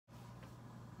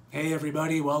Hey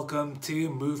everybody, welcome to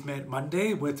Movement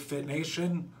Monday with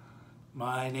FitNation.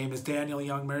 My name is Daniel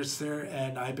Young-Mercer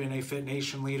and I've been a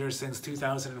FitNation leader since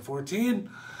 2014.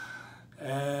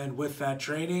 And with that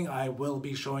training, I will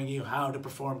be showing you how to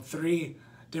perform 3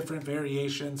 different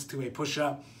variations to a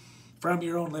push-up from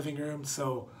your own living room.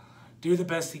 So do the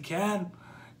best you can,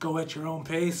 go at your own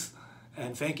pace,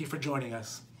 and thank you for joining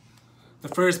us. The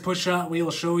first push-up we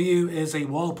will show you is a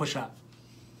wall push-up.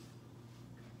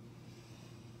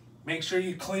 Make sure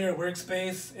you clear a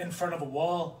workspace in front of a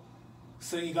wall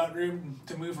so you got room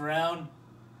to move around.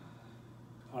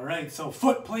 All right, so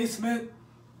foot placement,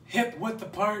 hip width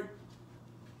apart,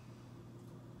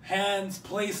 hands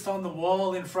placed on the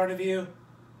wall in front of you,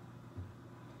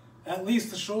 at least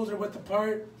the shoulder width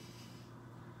apart,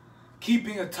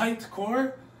 keeping a tight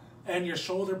core and your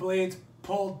shoulder blades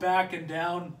pulled back and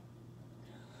down,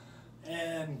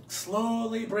 and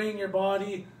slowly bring your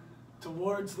body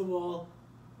towards the wall.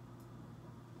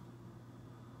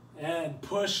 And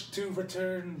push to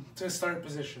return to start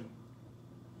position.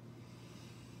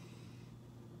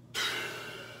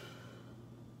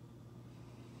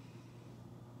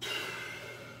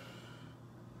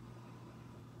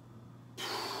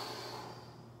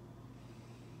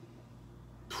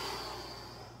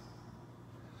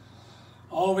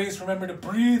 Always remember to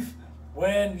breathe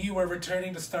when you are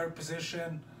returning to start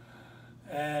position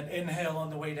and inhale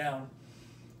on the way down.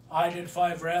 I did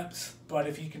 5 reps, but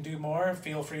if you can do more,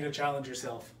 feel free to challenge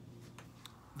yourself.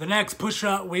 The next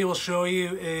push-up we will show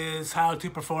you is how to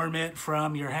perform it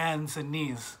from your hands and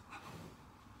knees.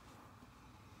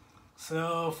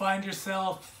 So find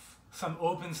yourself some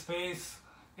open space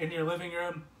in your living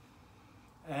room,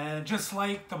 and just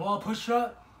like the wall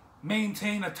push-up,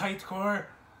 maintain a tight core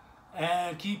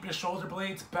and keep your shoulder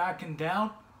blades back and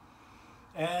down.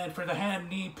 And for the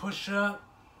hand-knee push-up,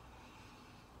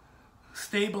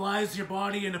 stabilize your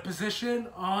body in a position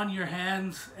on your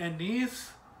hands and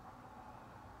knees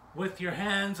with your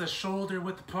hands a shoulder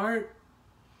width apart,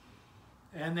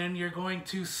 and then you're going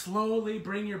to slowly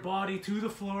bring your body to the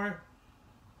floor,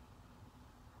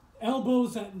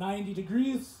 elbows at 90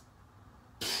 degrees,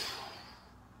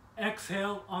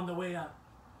 exhale on the way up.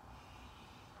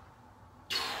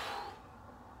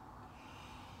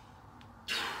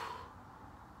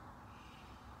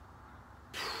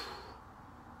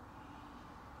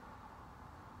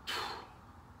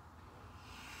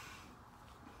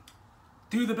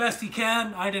 Do the best you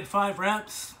can. I did 5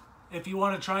 reps. If you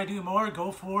want to try do more,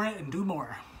 go for it and do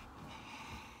more.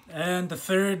 And the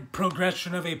third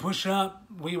progression of a push-up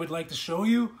we would like to show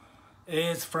you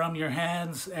is from your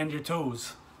hands and your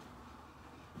toes.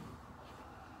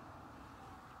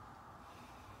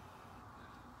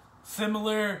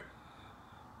 Similar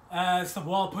as the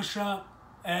wall push-up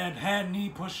and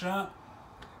hand-knee push-up,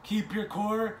 keep your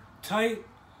core tight,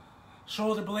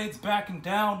 shoulder blades back and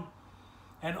down,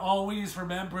 and always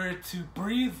remember to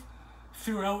breathe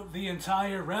throughout the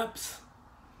entire reps.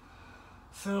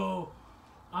 So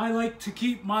I like to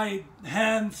keep my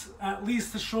hands at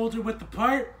least the shoulder width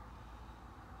apart,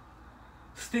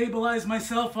 stabilize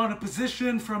myself on a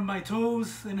position from my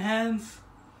toes and hands,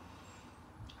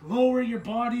 lower your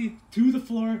body to the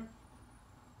floor,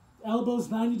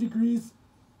 elbows 90 degrees,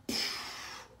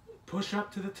 push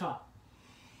up to the top.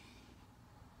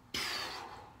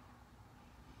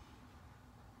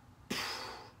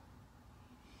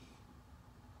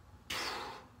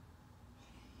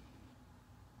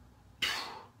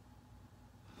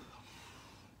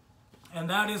 And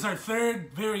that is our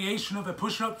third variation of a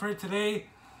push-up for today,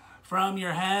 from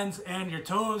your hands and your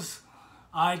toes.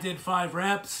 I did 5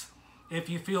 reps. If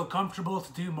you feel comfortable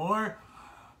to do more,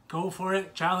 go for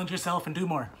it, challenge yourself and do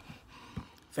more.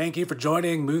 Thank you for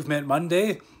joining Movement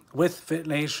Monday with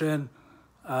FitNation.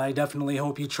 I definitely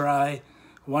hope you try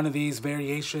one of these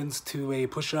variations to a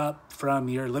push-up from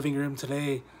your living room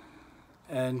today.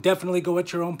 And definitely go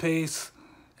at your own pace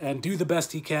and do the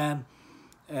best you can.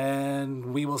 And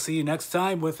we will see you next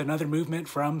time with another movement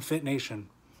from FitNation.